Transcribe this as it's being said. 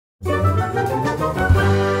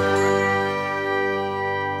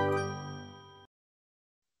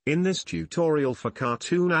In this tutorial for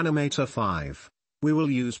Cartoon Animator 5, we will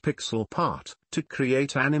use Pixelpart to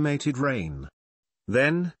create animated rain.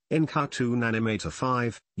 Then, in Cartoon Animator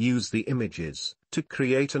 5, use the images to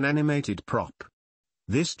create an animated prop.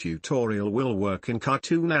 This tutorial will work in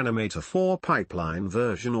Cartoon Animator 4 pipeline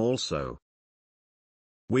version also.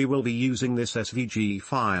 We will be using this SVG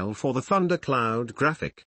file for the thundercloud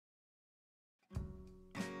graphic.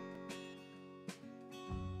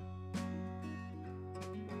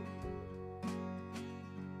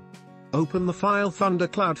 Open the file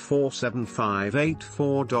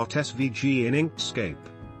thundercloud47584.svg in Inkscape.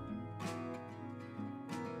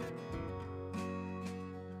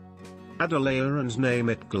 Add a layer and name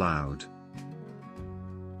it Cloud.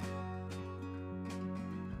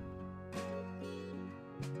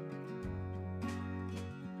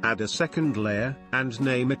 Add a second layer, and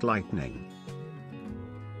name it Lightning.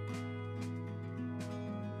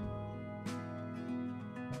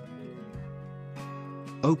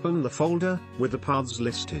 Open the folder, with the paths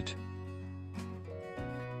listed.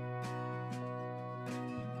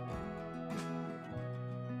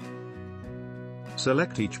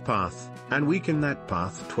 Select each path, and weaken that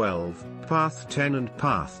path 12, path 10 and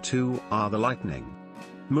path 2 are the lightning.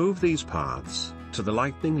 Move these paths to the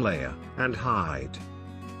lightning layer, and hide.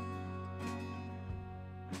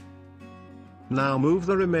 Now move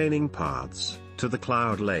the remaining paths to the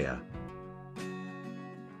cloud layer.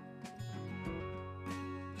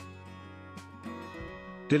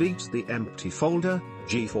 Delete the empty folder,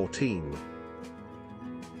 G14.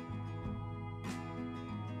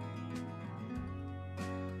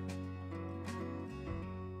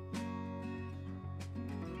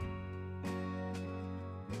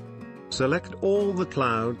 Select all the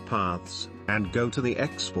cloud paths, and go to the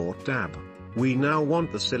Export tab. We now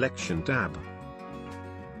want the Selection tab.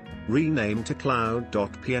 Rename to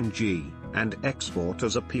cloud.png, and export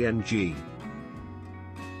as a PNG.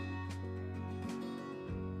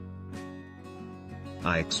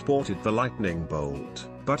 I exported the lightning bolt,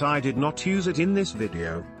 but I did not use it in this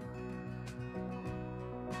video.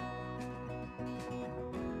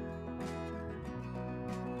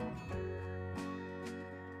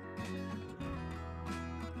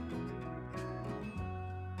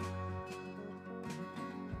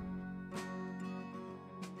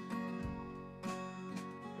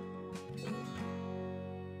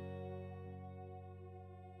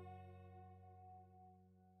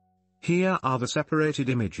 Here are the separated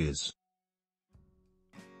images.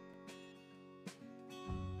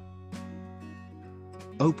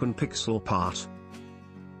 Open Pixelpart.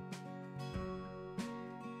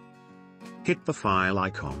 Hit the file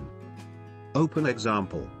icon. Open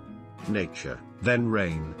example. Nature, then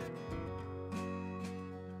rain.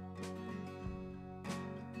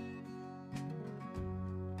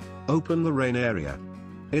 Open the rain area.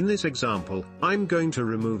 In this example, I'm going to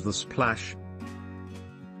remove the splash.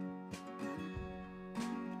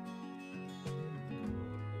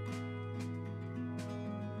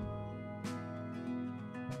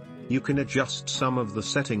 You can adjust some of the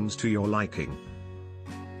settings to your liking.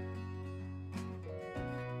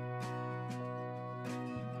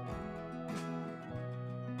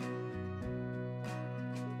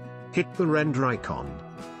 Hit the render icon.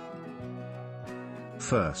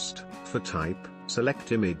 First, for type,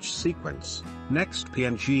 select image sequence, next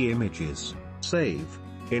PNG images, save,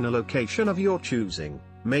 in a location of your choosing,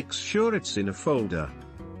 make sure it's in a folder.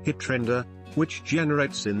 Hit render, which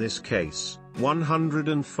generates in this case,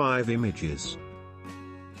 105 images.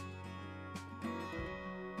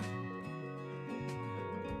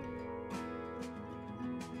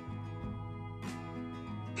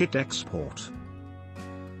 Hit export.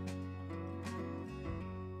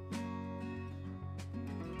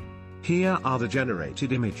 Here are the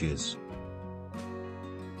generated images.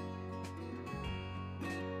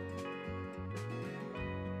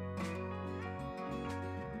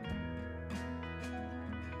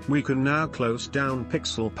 We can now close down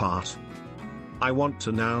Pixelpart. I want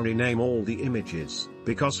to now rename all the images,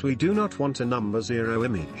 because we do not want a number 0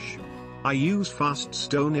 image. I use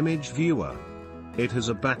Faststone Image Viewer. It has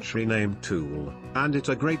a battery name tool, and it's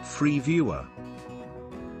a great free viewer.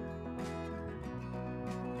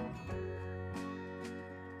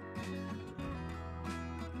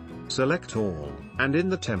 Select all, and in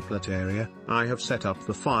the template area, I have set up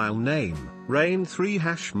the file name, rain3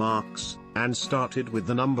 hash marks, and started with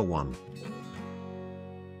the number 1.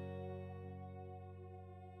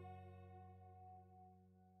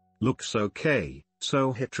 Looks okay,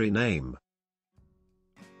 so hit rename.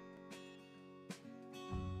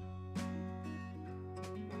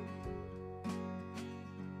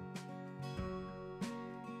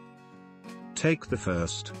 Take the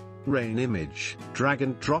first rain image, drag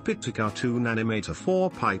and drop it to Cartoon Animator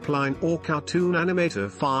 4 pipeline or Cartoon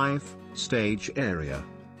Animator 5 stage area.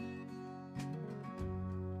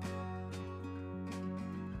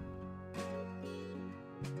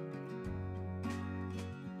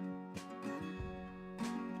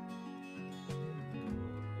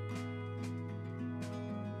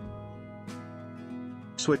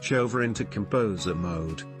 Switch over into Composer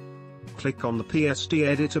mode. Click on the PSD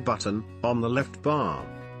Editor button on the left bar.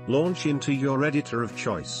 Launch into your editor of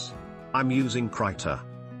choice. I'm using Krita.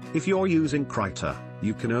 If you're using Krita,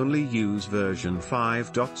 you can only use version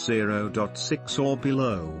 5.0.6 or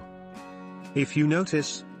below. If you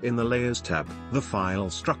notice, in the Layers tab, the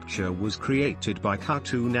file structure was created by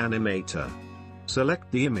Cartoon Animator.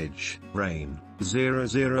 Select the image, Rain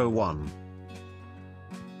 001.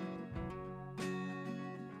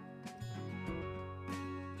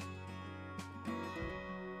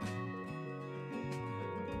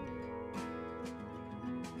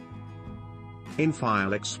 In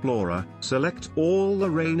File Explorer, select all the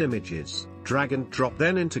rain images, drag and drop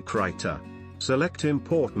then into Krita. Select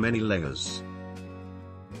Import Many Layers.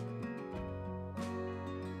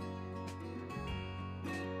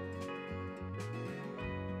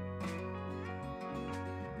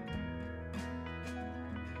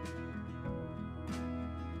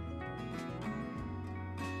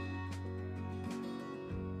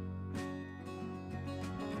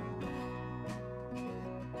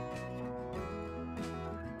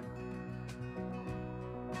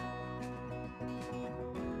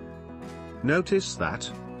 Notice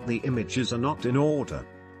that the images are not in order.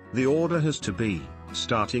 The order has to be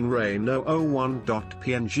starting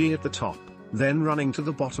rain001.png at the top, then running to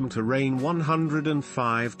the bottom to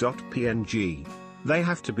rain105.png. They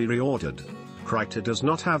have to be reordered. Krita does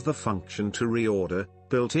not have the function to reorder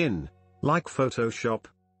built in, like Photoshop.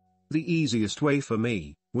 The easiest way for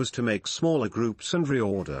me was to make smaller groups and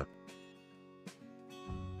reorder.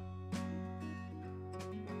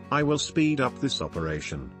 I will speed up this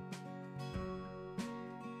operation.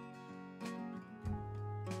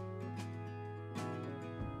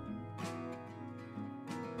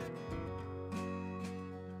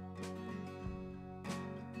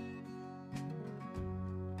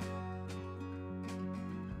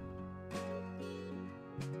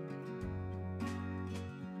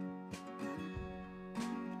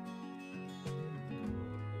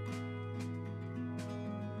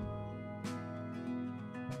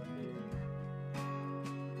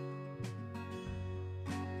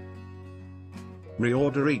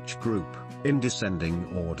 Reorder each group, in descending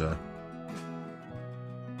order.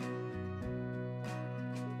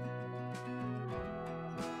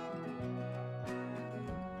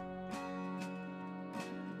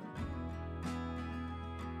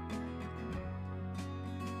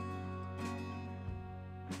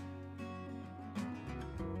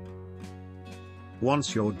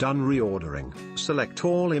 Once you're done reordering, select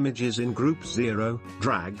all images in Group 0,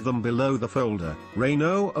 drag them below the folder,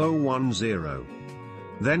 Rain0010.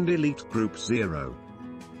 Then delete Group 0.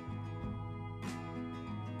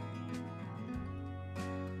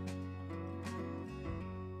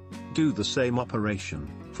 Do the same operation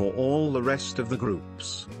for all the rest of the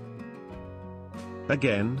groups.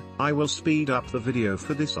 Again, I will speed up the video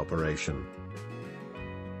for this operation.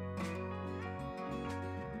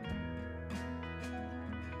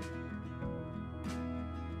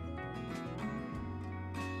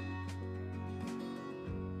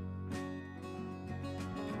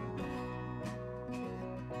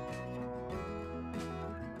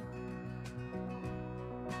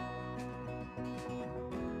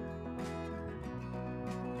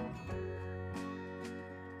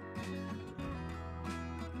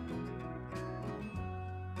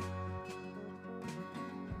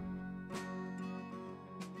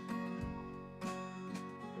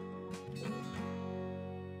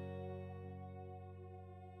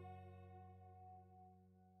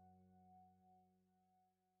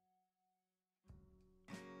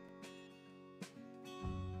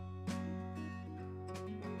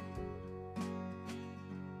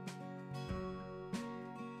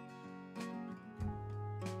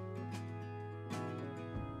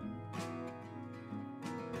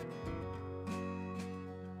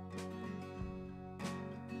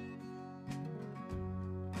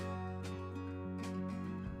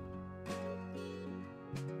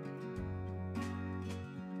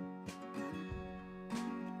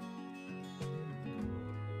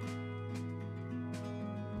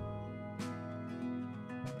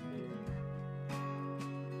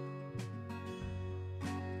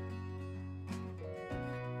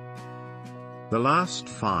 The last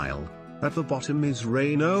file, at the bottom is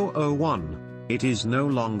Rain001. it is no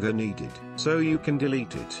longer needed, so you can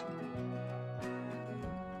delete it.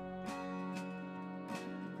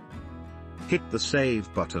 Hit the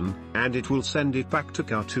save button, and it will send it back to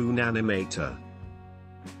Cartoon Animator.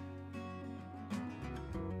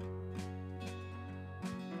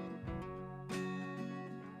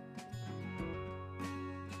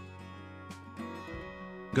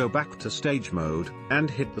 Go back to stage mode, and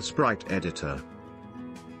hit the sprite editor.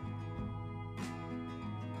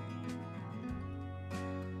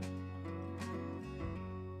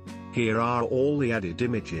 Here are all the added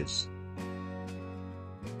images.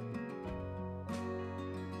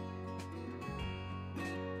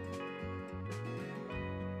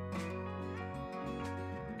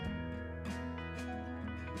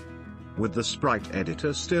 With the sprite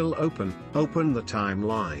editor still open, open the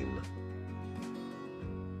timeline.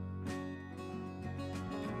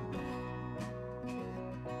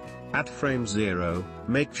 At frame 0,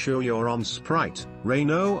 make sure you're on sprite,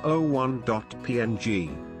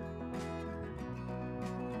 rain001.png.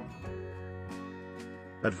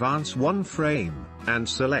 Advance one frame, and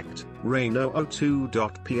select,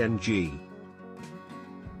 rain002.png.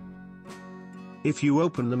 If you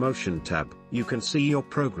open the motion tab, you can see your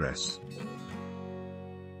progress.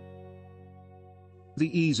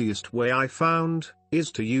 The easiest way I found,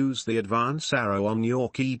 is to use the advance arrow on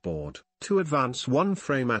your keyboard, to advance one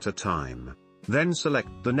frame at a time, then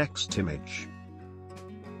select the next image.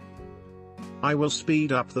 I will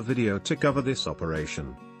speed up the video to cover this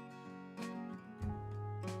operation.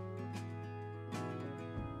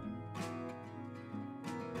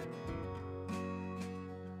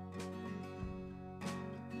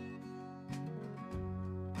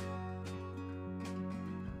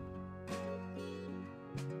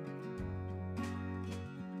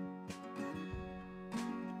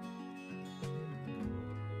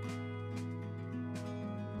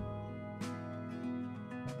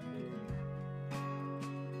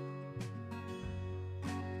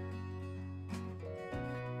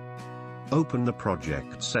 Open the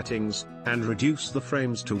project settings, and reduce the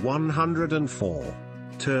frames to 104.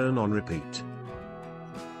 Turn on repeat.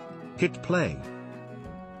 Hit play.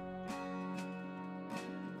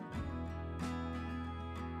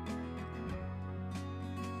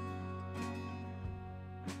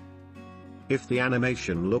 If the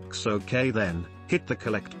animation looks okay, then hit the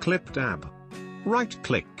Collect Clip tab.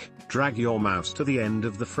 Right-click, drag your mouse to the end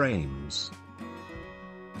of the frames.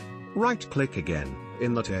 Right-click again,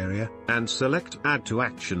 in that area, and select Add to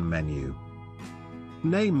Action menu.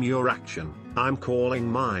 Name your action. I'm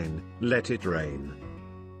calling mine, Let It Rain.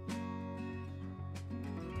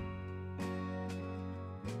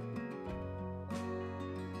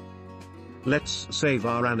 Let's save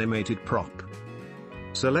our animated prop.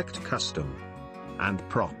 Select Custom and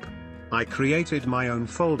Prop. I created my own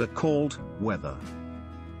folder called Weather.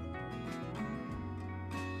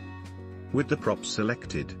 With the prop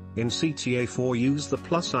selected, in CTA4 use the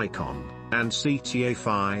plus icon, and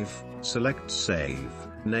CTA5, select Save,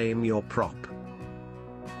 name your prop.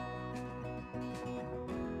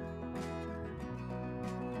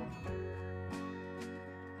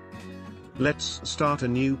 Let's start a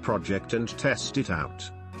new project and test it out.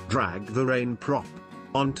 Drag the rain prop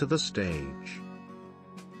onto the stage.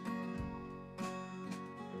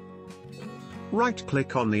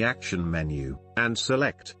 Right-click on the action menu, and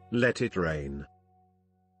select, Let It Rain.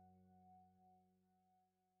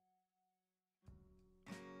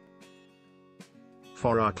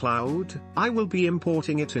 For our cloud, I will be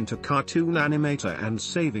importing it into Cartoon Animator and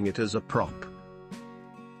saving it as a prop.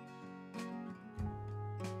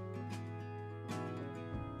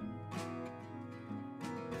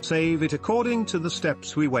 Save it according to the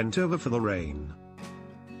steps we went over for the rain.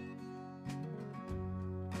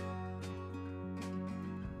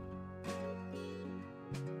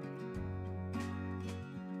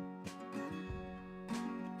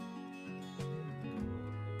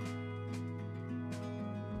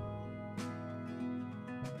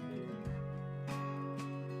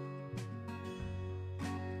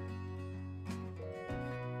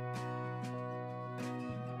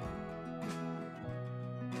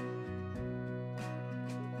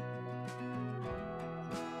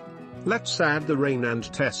 Let's add the rain and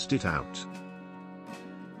test it out.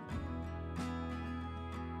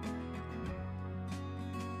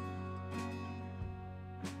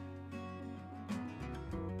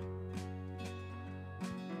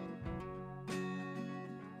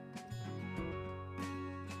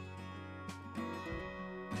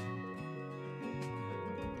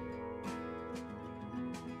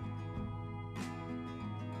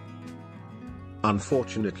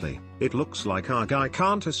 Unfortunately, it looks like our guy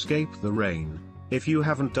can't escape the rain. If you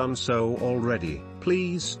haven't done so already,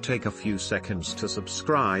 please take a few seconds to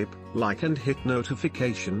subscribe, like and hit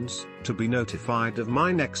notifications, to be notified of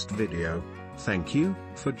my next video. Thank you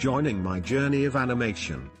for joining my journey of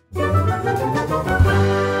animation.